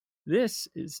This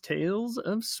is Tales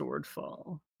of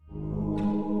Swordfall.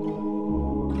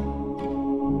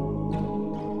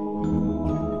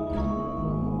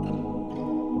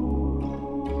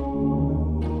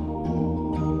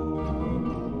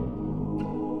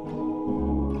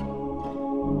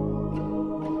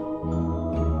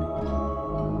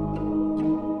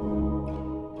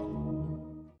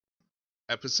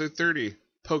 Episode 30,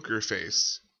 Poker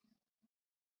Face.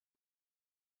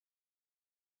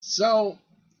 So,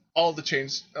 all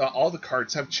the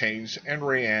cards have changed, and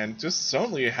Rayanne just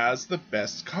suddenly has the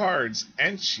best cards,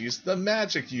 and she's the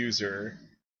magic user.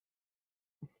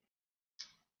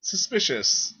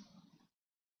 Suspicious.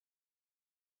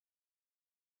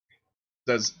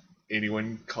 Does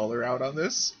anyone call her out on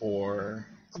this, or?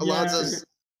 Alonzo's.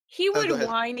 He would go ahead.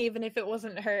 whine even if it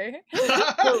wasn't her.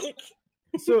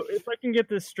 So if I can get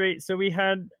this straight, so we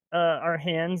had our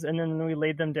hands, and then when we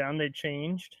laid them down, they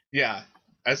changed? Yeah.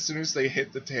 As soon as they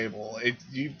hit the table,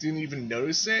 you didn't even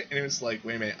notice it, and it was like,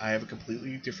 wait a minute, I have a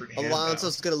completely different hand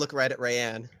Alonzo's now. gonna look right at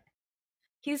Rayanne.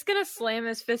 He's gonna slam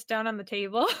his fist down on the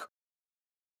table.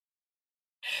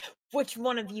 Which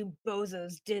one of you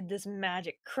bozos did this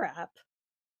magic crap?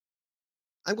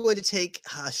 I'm going to take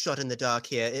a shot in the dark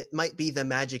here. It might be the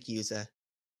magic user.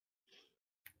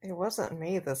 It wasn't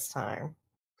me this time.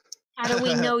 How do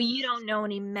we know you don't know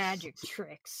any magic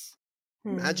tricks?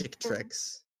 Magic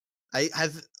tricks. I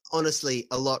have, honestly,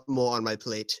 a lot more on my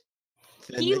plate.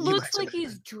 He looks like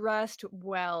he's dressed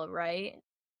well, right?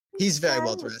 He's very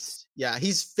well dressed. Yeah,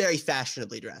 he's very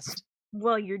fashionably dressed.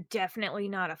 Well, you're definitely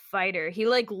not a fighter. He,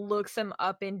 looks him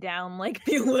up and down,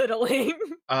 belittling.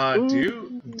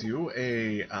 Do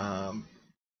a,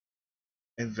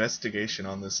 investigation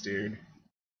on this dude.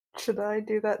 Should I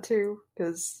do that too?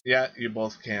 Because Yeah, you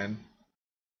both can.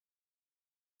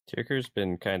 Ticker's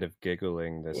been kind of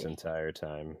giggling this entire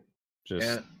time.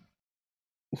 Just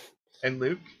And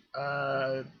Luke,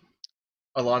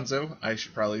 Alonzo, I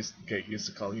should probably get used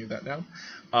to calling you that now.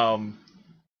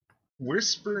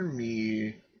 Whisper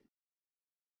me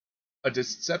a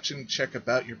deception check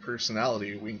about your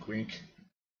personality, wink wink.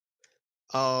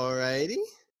 Alrighty.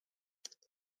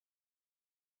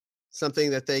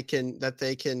 Something that they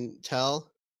can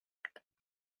tell.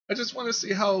 I just want to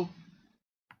see how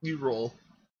you roll.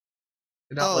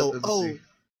 And not let them see.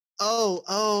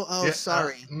 Oh,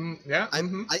 sorry. Yeah.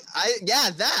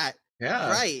 That. Yeah.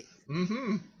 Right.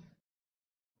 Mm-hmm.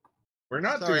 We're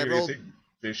not Sorry, doing anything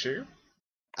this year.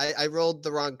 I rolled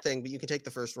the wrong thing, but you can take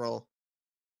the first roll.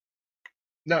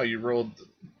 No, you rolled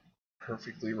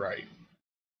perfectly right.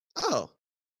 Oh.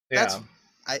 Yeah.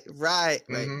 Right.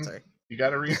 Mhm. Sorry. You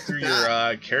gotta read through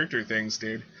your character things,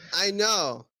 dude. I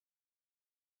know.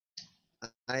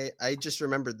 I just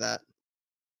remembered that.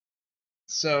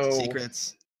 So,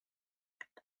 Secrets.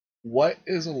 what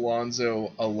is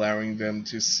Alonzo allowing them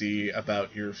to see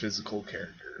about your physical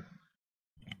character?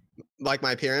 Like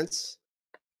my appearance?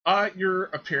 Your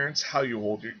appearance, how you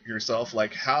hold yourself,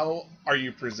 how are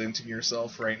you presenting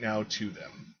yourself right now to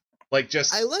them?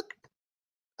 I look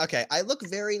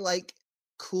very,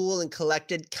 cool and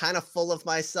collected, kind of full of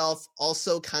myself,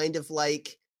 also kind of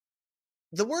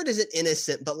the word isn't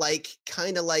innocent, but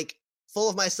kind of full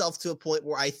of myself to a point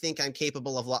where I think I'm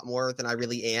capable of a lot more than I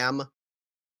really am.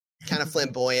 Kind of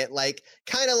flamboyant,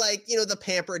 the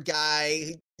pampered guy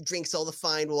who drinks all the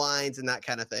fine wines and that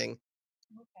kind of thing.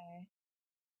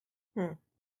 Okay.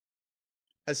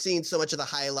 Has seen so much of the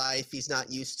high life, he's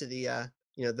not used to the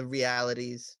the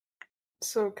realities.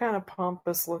 so kind of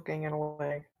pompous looking in a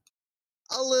way.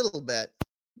 A little bit.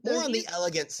 So More on the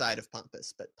elegant side of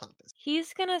pompous, but pompous.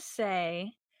 He's gonna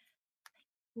say,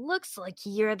 looks like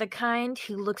you're the kind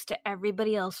who looks to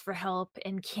everybody else for help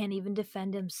and can't even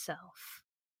defend himself.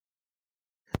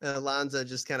 And Alonzo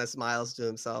just kind of smiles to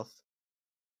himself.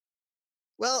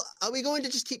 Well, are we going to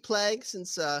just keep playing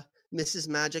since Mrs.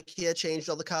 Magic here changed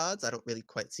all the cards? I don't really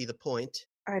quite see the point.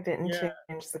 I didn't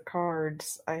change the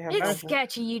cards. I have. It's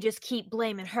sketchy you just keep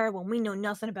blaming her when we know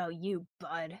nothing about you,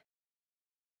 bud.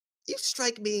 You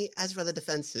strike me as rather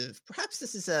defensive. Perhaps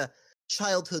this is a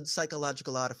childhood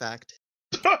psychological artifact.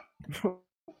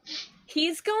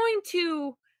 He's going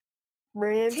to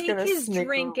Rand's take gonna his snicker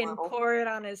drink a and little. pour it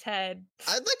on his head.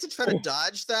 I'd like to try to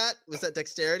dodge that. Was that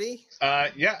dexterity?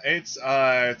 Yeah, it's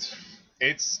a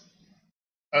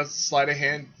sleight of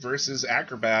hand versus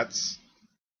acrobats.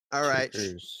 All right.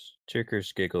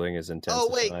 Ticker's giggling is intensifying.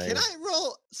 Oh, wait. Can I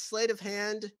roll sleight of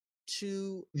hand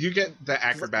to... You get the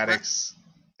acrobatics,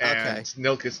 and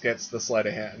Nilkus gets the sleight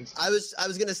of hand. I was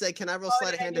going to say, can I roll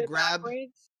sleight of hand to grab...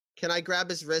 Can I grab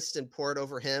his wrist and pour it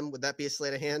over him? Would that be a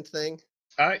sleight of hand thing?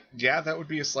 Yeah, that would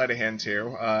be a sleight of hand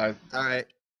too. All right.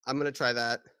 I'm going to try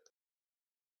that.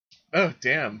 Oh,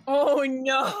 damn. Oh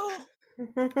no!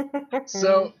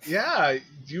 So, yeah,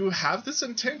 you have this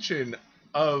intention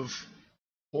of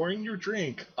pouring your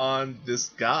drink on this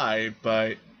guy,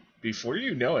 but before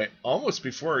you know it, almost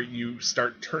before you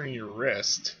start turning your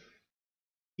wrist,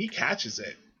 he catches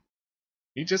it.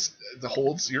 He just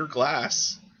holds your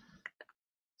glass.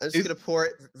 I'm just gonna pour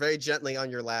it very gently on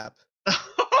your lap.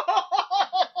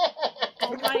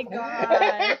 Oh my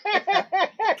god!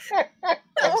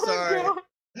 I'm sorry.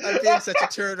 I'm being such a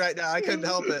turd right now. I couldn't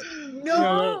help it.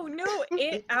 No,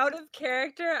 it out of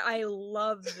character. I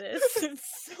love this.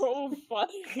 It's so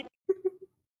funny.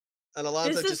 And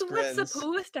Alonso This is just what's grins.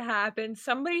 supposed to happen.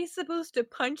 Somebody's supposed to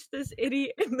punch this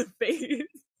idiot in the face.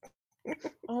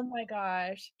 Oh my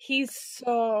gosh. He's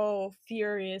so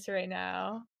furious right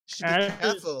now. You should be Ash is-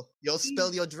 careful. You'll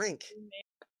spill your drink.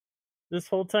 This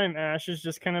whole time, Ash is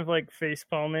just kind of like face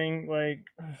palming, like,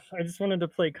 I just wanted to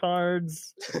play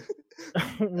cards.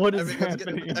 What is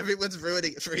happening? Everyone's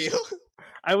ruining it for you.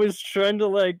 I was trying to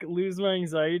like lose my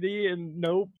anxiety, and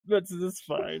nope, that's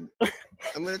fine.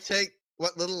 I'm gonna take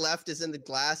what little left is in the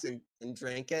glass and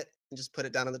drink it and just put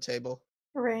it down on the table.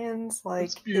 Rand's like,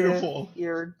 It's beautiful. if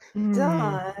you're Hmm.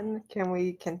 done, can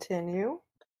we continue?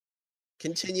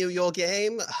 Continue your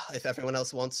game if everyone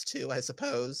else wants to, I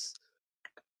suppose.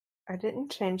 I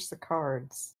didn't change the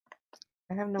cards.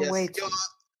 I have no Yes, way your to.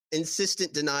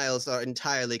 insistent denials are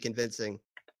entirely convincing.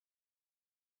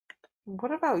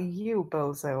 What about you,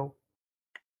 Bozo?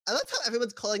 I love how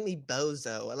everyone's calling me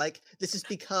Bozo. Like this has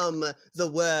become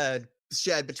the word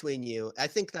shared between you. I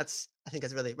think that's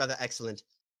really rather excellent.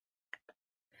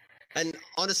 And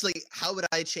honestly, how would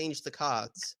I change the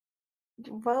cards?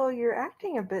 Well, you're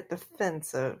acting a bit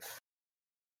defensive.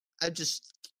 I'm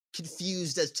just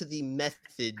confused as to the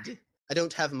method. I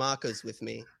don't have markers with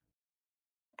me.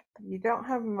 You don't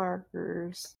have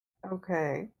markers.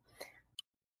 Okay.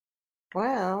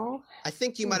 Well, I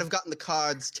think you might have gotten the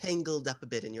cards tangled up a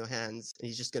bit in your hands, and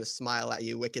he's just going to smile at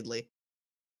you wickedly.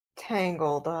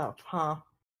 tangled up, huh?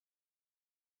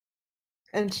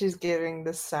 And she's giving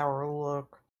this sour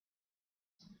look.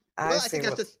 I Well, I see think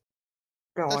what's that's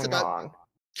going about- on.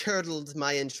 curdled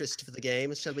my interest for the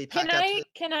game. Shall we pack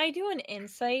Can up? I do an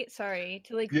insight? Sorry,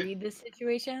 to like Yeah. read this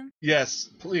situation. Yes,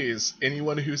 please.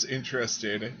 Anyone who's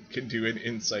interested can do an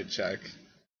insight check.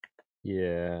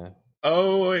 Yeah.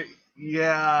 Oh,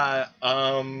 yeah.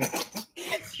 I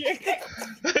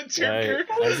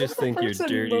just think you're person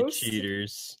dirty most-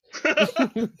 cheaters.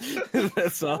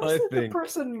 That's all I The think.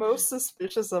 person most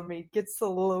suspicious of me gets the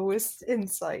lowest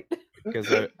insight.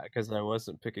 Because I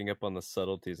wasn't picking up on the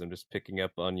subtleties. I'm just picking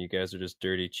up on you guys are just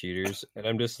dirty cheaters, and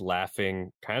I'm just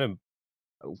laughing kind of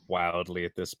wildly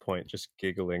at this point, just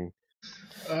giggling.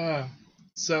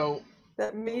 So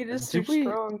That meat is Did too we-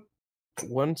 strong.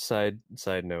 One side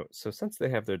note. So since they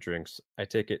have their drinks, I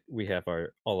take it we have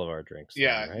all of our drinks. then,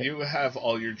 yeah, right? you have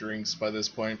all your drinks by this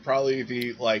point. Probably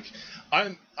the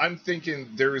I'm thinking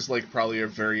there was like probably a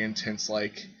very intense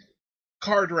like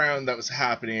card round that was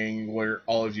happening where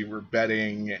all of you were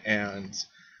betting and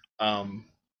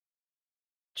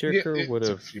Chirker it would took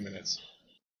have a few minutes.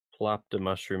 plopped a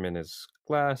mushroom in his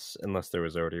glass, unless there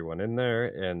was already one in there,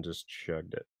 and just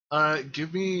chugged it.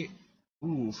 Give me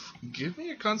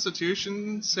a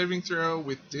Constitution saving throw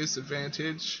with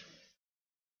disadvantage.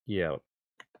 Yeah.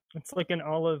 It's like an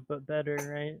olive, but better,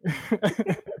 right?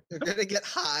 We're gonna get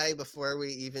high before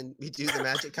we do the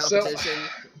magic So, competition.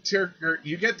 Tyrker,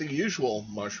 you get the usual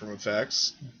mushroom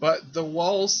effects, but the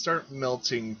walls start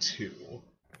melting too.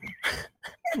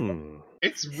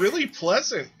 It's really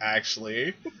pleasant,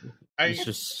 actually. He's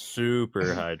just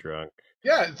super high drunk.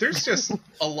 Yeah, there's just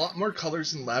a lot more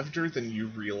colors in lavender than you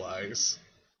realize.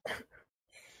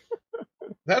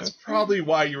 That's probably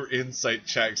why your insight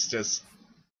check's just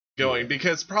going,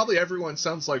 because probably everyone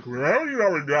sounds like,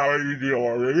 You're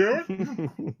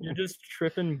just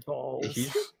tripping balls.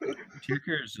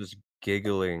 Chirker is just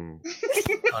giggling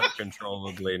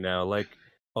uncontrollably now, like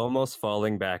almost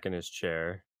falling back in his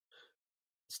chair.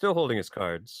 Still holding his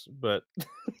cards, but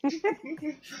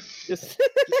just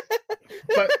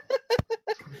But,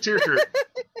 Tyrker,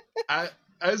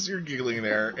 as you're giggling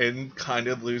there and kind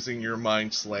of losing your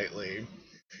mind slightly,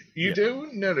 you do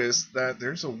notice that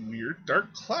there's a weird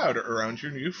dark cloud around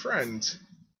your new friend.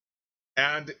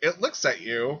 And it looks at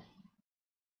you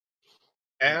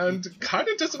and kind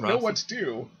of doesn't know what to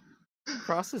do.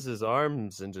 crosses his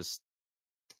arms and just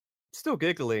still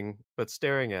giggling, but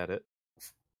staring at it.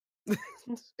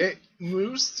 It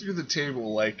moves through the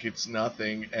table like it's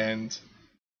nothing and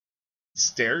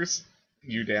stares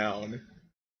you down.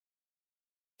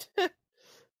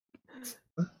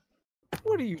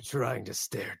 What are you trying to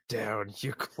stare down,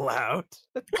 you cloud?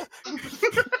 I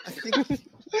think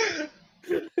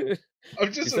I'm He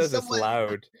just says it's someone-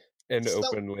 loud and some-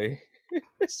 openly.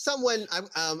 someone,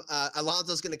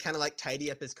 Alonso's going to kind of like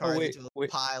tidy up his cards wait, into a little wait,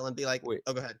 pile and be like, wait.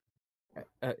 "Oh, go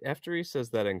ahead." After he says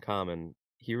that in common,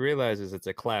 he realizes it's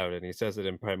a cloud, and he says it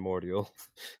in primordial.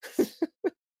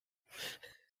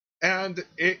 and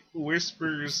it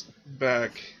whispers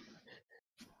back,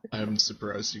 I'm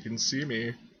surprised you can see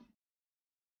me.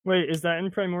 Wait, is that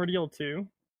in Primordial too?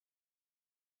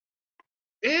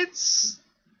 It's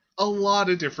a lot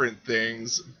of different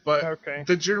things, but Okay.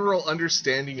 the general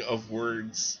understanding of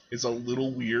words is a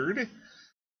little weird.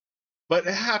 But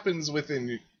it happens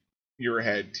within your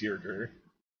head, Tierker.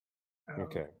 Oh.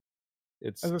 Okay.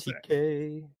 It's I was gonna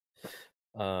TK.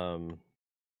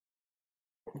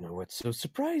 What's so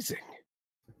surprising?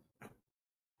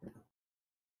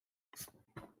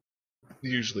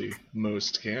 Usually,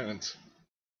 most can't.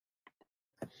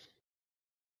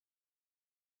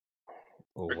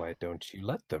 Well, why don't you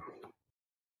let them?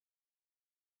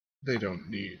 They don't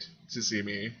need to see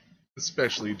me,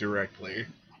 especially directly.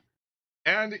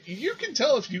 And you can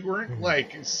tell if you weren't,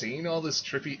 like, seeing all this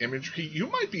trippy imagery, you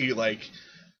might be, like,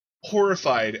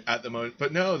 horrified at the moment.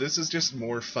 But no, this is just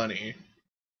more funny.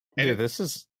 And Yeah,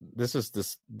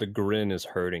 it- the grin is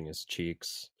hurting his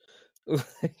cheeks.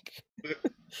 Like,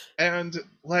 And,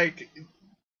 like,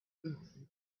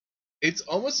 it's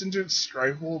almost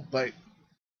indescribable, but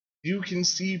you can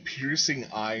see piercing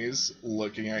eyes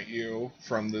looking at you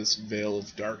from this veil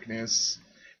of darkness,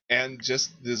 and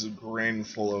just this grin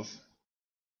full of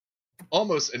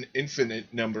almost an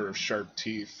infinite number of sharp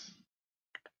teeth.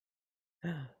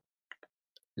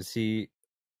 is he?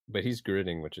 But he's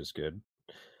grinning, which is good.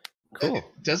 Cool.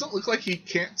 It doesn't look like he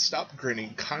can't stop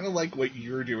grinning, kind of like what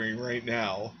you're doing right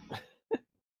now.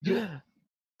 You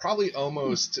probably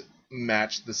almost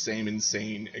match the same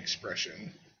insane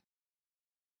expression.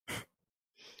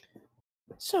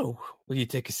 So, will you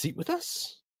take a seat with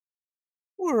us?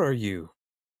 Or are you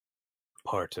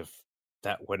part of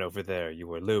that one over there you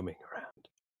were looming around?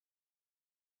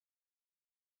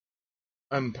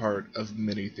 I'm part of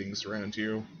many things around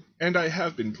you, and I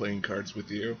have been playing cards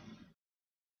with you.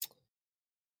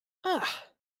 Ah.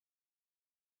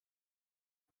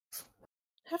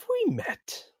 Have we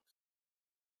met?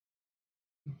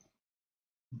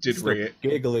 Did Still Ray...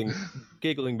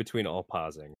 giggling between all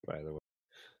pausing, by the way.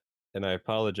 And I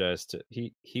apologize to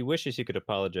he wishes he could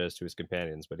apologize to his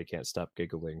companions, but he can't stop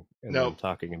giggling and No. then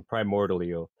talking in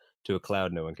primordial to a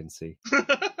cloud no one can see.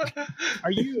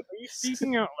 Are you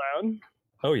speaking out loud?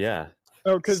 Oh yeah.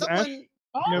 Oh, because Ash. Someone,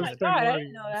 Oh No, my it's god, I Primordial.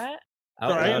 didn't know that.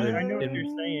 Out I loud know what in-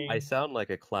 you're saying. I sound like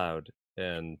a cloud,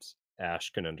 and Ash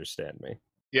can understand me.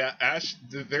 Yeah, Ash,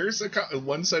 there's a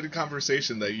one-sided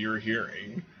conversation that you're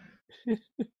hearing.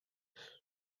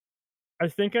 I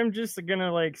think I'm just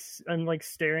gonna like I'm like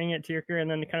staring at Tierker and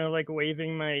then kind of like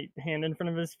waving my hand in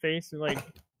front of his face, like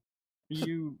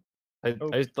you. I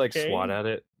like Okay. swat at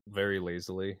it very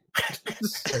lazily.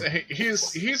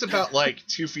 He's about like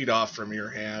 2 feet off from your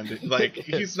hand. Like,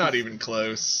 he's not even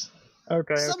close.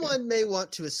 Okay. someone may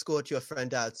want to escort your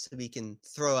friend out so we can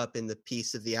throw up in the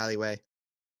piece of the alleyway.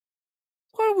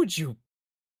 Why would you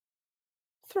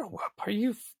throw up? Are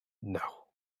you no?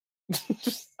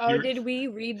 Oh, You're- did we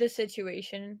read the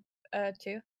situation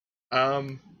too?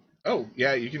 Oh,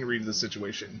 yeah, you can read the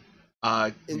situation.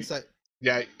 Inside.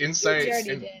 Yeah, insight. We already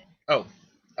and- did.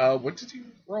 Oh, what did you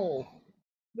roll?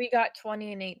 We got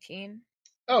 20 and 18.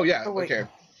 Oh, yeah, Oh, wait. okay.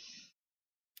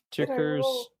 Chicker's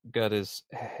roll? got his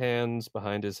hands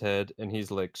behind his head, and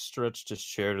he's like stretched his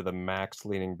chair to the max,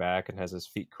 leaning back, and has his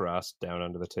feet crossed down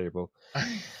under the table.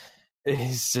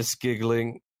 He's just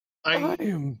giggling. I I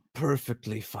am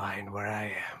perfectly fine where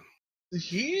I am.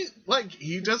 he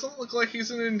doesn't look like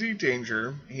he's in any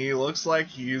danger. He looks like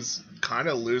he's kind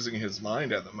of losing his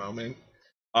mind at the moment.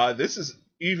 This is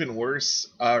even worse,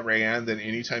 Rayanne, than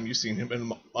any time you've seen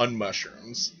him on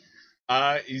mushrooms.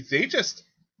 They just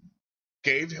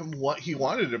gave him what he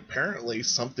wanted, apparently,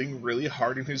 something really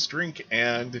hard in his drink,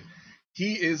 and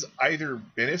he is either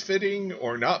benefiting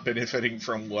or not benefiting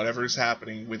from whatever's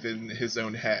happening within his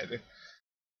own head.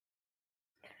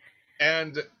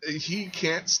 And he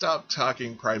can't stop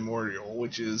talking primordial,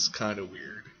 which is kind of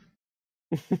weird.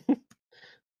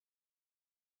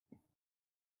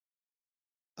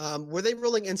 Were they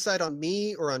rolling insight on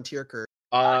me or on Tierker?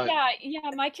 Yeah,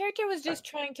 my character was just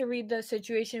trying to read the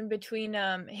situation between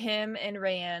him and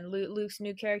Rayanne, Luke's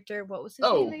new character. What was his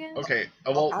Oh, name again? okay.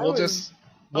 Well, I we'll was- just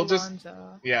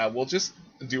Alonzo. yeah, we'll just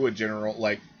do a general,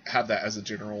 like, have that as a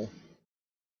general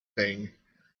thing.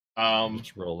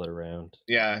 Just roll it around.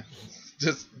 Yeah,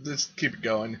 just keep it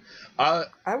going. I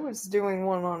was doing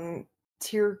one on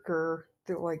Tierker.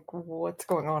 Like, what's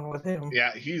going on with him?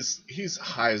 Yeah, he's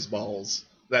high as balls.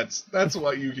 That's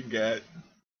what you can get.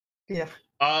 Yeah.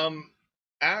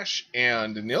 Ash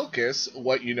and Nilkis,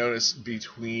 what you notice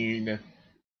between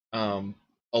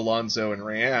Alonzo and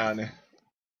Rayanne,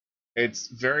 it's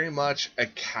very much a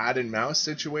cat and mouse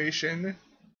situation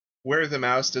where the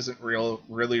mouse doesn't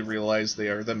really realize they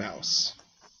are the mouse.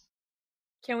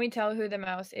 Can we tell who the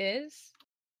mouse is?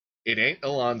 It ain't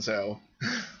Alonzo.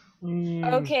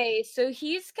 Okay, so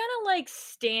he's gonna like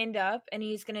stand up and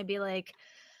he's gonna be like,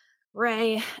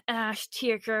 Ray, Ash,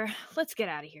 Tierker, let's get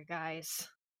out of here, guys.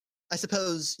 I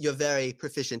suppose you're very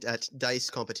proficient at dice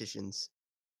competitions.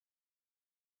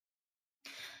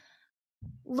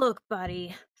 Look,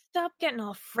 buddy, stop getting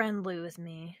all friendly with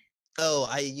me.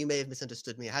 Oh, you may have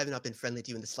misunderstood me. I have not been friendly to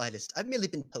you in the slightest. I've merely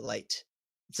been polite.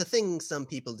 It's a thing some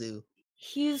people do.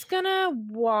 He's gonna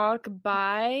walk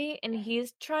by and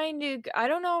he's trying to, I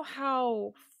don't know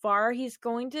how far he's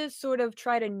going to sort of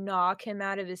try to knock him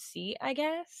out of his seat, I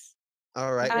guess.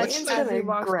 All right. As- What's Ryan's as the... he gonna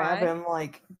walks grab by. him.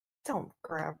 Like, don't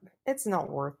grab. It's not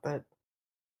worth it.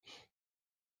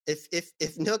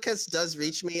 If Nilkas does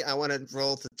reach me, I want to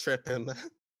roll to trip him.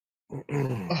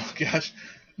 Oh gosh.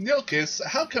 Nilkis,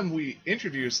 how come we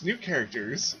introduce new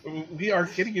characters? We are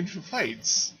getting into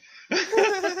fights.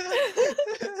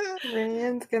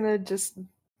 Ryan's gonna just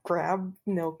grab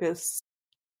Nilkus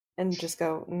and just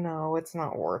go, no, it's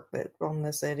not worth it on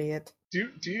this idiot. Do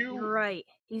You're you right.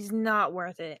 He's not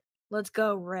worth it. Let's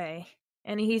go, Ray.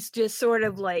 And he's just sort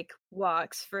of like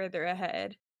walks further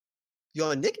ahead.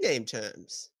 Your nickname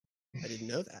terms. I didn't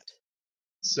know that.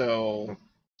 so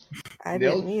I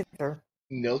Nil- didn't either.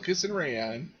 Nilkis and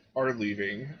Rayanne are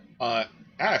leaving.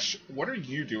 Ash, what are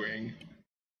you doing?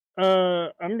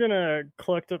 I'm gonna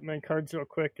collect up my cards real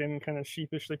quick and kind of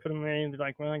sheepishly put them away and be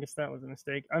like, well, I guess that was a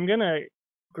mistake. I'm gonna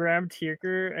grab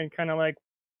Tierker and kind of like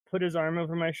put his arm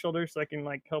over my shoulder so I can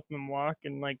like help him walk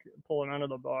and like pull him out of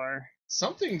the bar.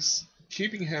 Something's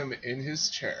keeping him in his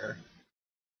chair.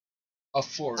 A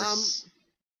force.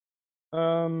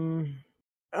 Can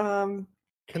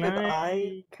Could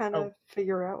I kind of Oh.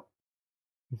 figure out?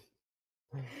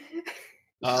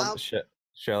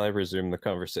 Shall I resume the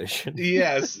conversation?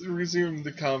 Yes, resume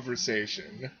the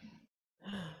conversation.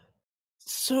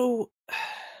 So,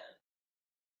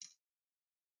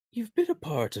 you've been a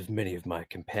part of many of my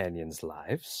companions'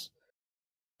 lives.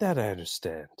 That I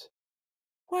understand.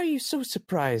 Why are you so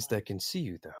surprised I can see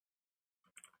you, though?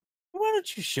 Why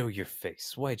don't you show your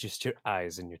face? Why just your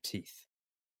eyes and your teeth?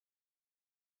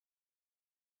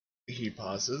 He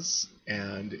pauses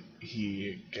and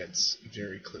he gets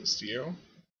very close to you.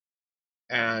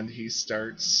 And he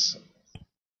starts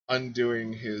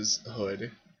undoing his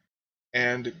hood.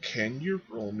 And can you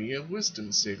roll me a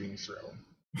wisdom saving throw?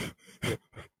 Are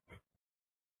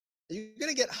you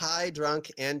gonna get high,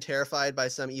 drunk, and terrified by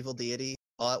some evil deity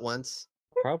all at once?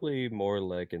 Probably more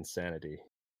like insanity.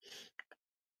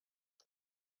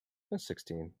 That's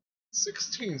 16.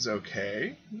 16's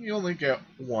okay. You only get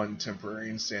one temporary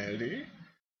insanity.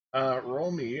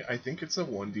 Roll me, I think it's a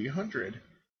 1d100.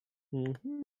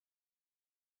 Mm-hmm.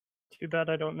 Too bad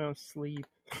I don't know sleep.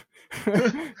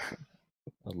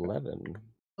 11.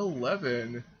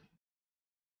 11.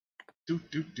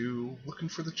 Looking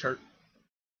for the chart.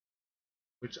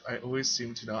 Which I always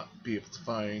seem to not be able to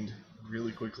find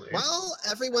really quickly. While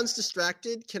everyone's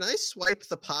distracted, can I swipe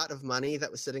the pot of money that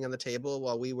was sitting on the table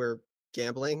while we were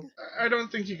gambling? I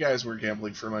don't think you guys were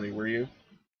gambling for money, were you?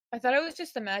 I thought it was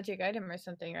just a magic item or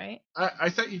something, right? I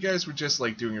thought you guys were just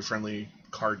like doing a friendly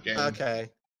card game.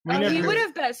 Okay. We Oh, never- he would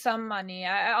have bet some money.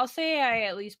 I'll say I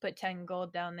at least put 10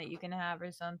 gold down that you can have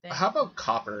or something. How about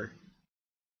copper?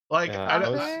 Like Yeah,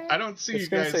 I don't see I was you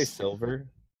gonna guys. say silver,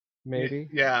 maybe.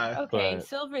 Yeah. Okay, but-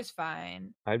 silver's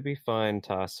fine. I'd be fine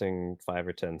tossing 5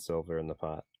 or 10 silver in the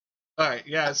pot. All right.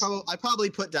 Yes. I probably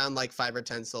put down like 5 or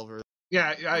 10 silver.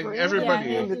 Yeah. Ryan Everybody.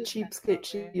 Yeah, being the he- cheapskate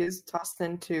she is tossed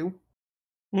in too.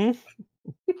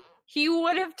 He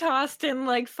would have tossed in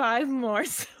like 5 more.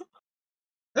 So...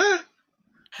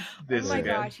 This oh my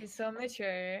again. gosh, he's so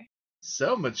mature.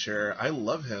 So mature. I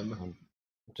love him. I'm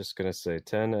just gonna say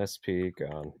 10 SP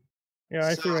gone. Yeah,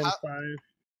 I So threw in how- 5.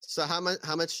 So how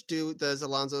much does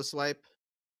Alonzo swipe?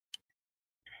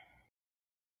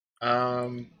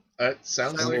 It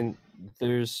sounds I like mean,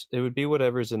 it would be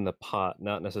whatever's in the pot,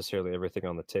 not necessarily everything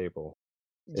on the table.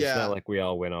 It's Yeah. not like we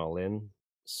all went all in.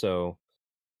 So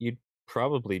you'd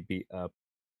probably be up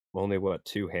only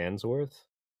 2 hands worth.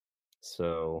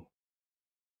 So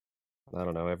I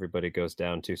don't know, everybody goes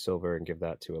down 2 silver and give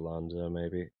that to Alonzo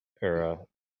maybe. Or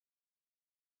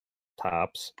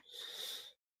tops.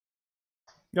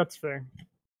 That's fair.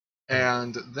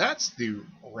 And that's the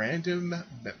random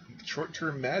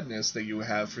short-term madness that you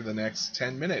have for the next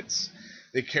 10 minutes.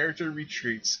 The character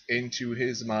retreats into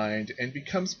his mind and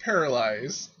becomes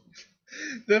paralyzed.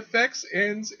 The effects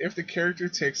ends if the character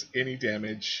takes any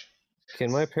damage. Can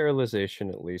my paralyzation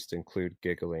at least include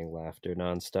giggling laughter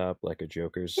nonstop like a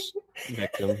Joker's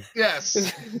victim?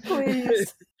 Yes.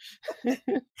 Please.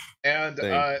 And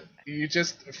Thank you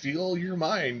just feel your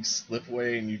mind slip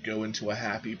away and you go into a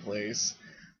happy place.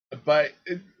 But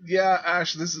yeah,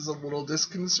 Ash, this is a little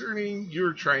disconcerting.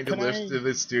 You're trying to lift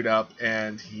this dude up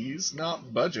and he's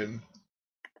not budging.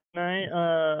 Can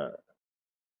I,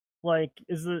 like,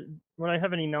 would I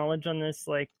have any knowledge on this,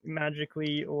 like,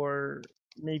 magically, or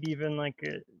maybe even, like,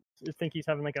 think he's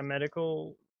having, like, a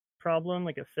medical problem,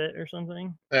 like a fit or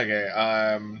something? Okay,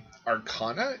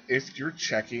 Arcana, if you're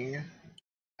checking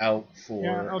out for...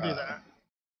 Yeah, I'll do that.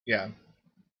 Yeah.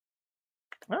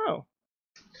 Oh.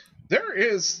 There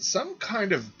is some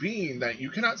kind of being that you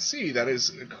cannot see that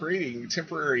is creating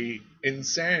temporary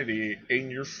insanity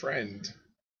in your friend.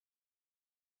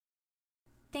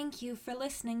 Thank you for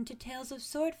listening to Tales of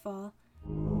Swordfall.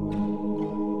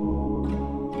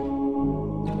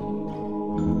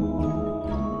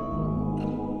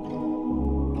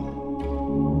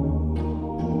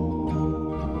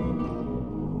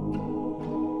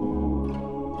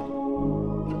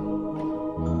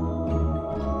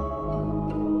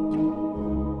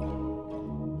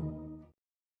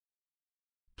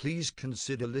 Please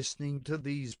consider listening to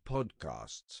these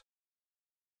podcasts.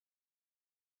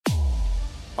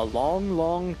 A long,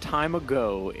 long time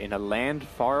ago, in a land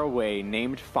far away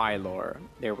named Phylor,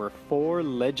 there were 4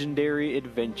 legendary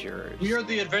adventurers. We are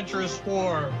the Adventurers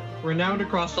 4, renowned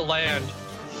across the land.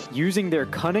 Using their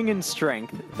cunning and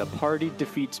strength, the party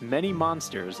defeats many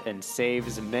monsters and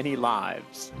saves many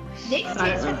lives. Nick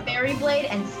takes her fairy blade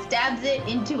and stabs it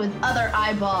into his other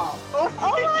eyeball. Oh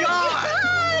my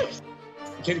God!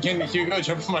 Can you go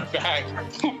jump on my back?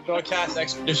 Do I cast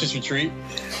Expeditious Retreat?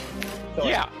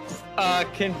 Yeah.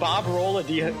 Can Bob roll a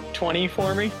D20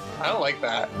 for me? I don't like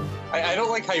that. I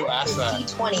don't like how you asked that.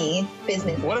 D20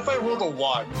 business. What if I rolled a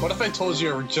 1? What if I told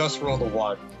you I just rolled a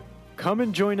 1? Come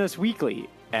and join us weekly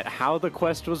at How the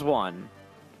Quest Was Won.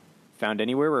 Found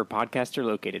anywhere where podcasts are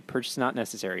located. Purchase not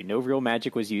necessary. No real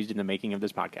magic was used in the making of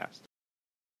this podcast.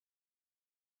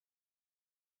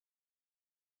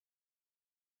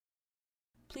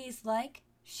 Please like,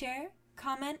 share,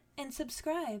 comment, and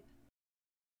subscribe.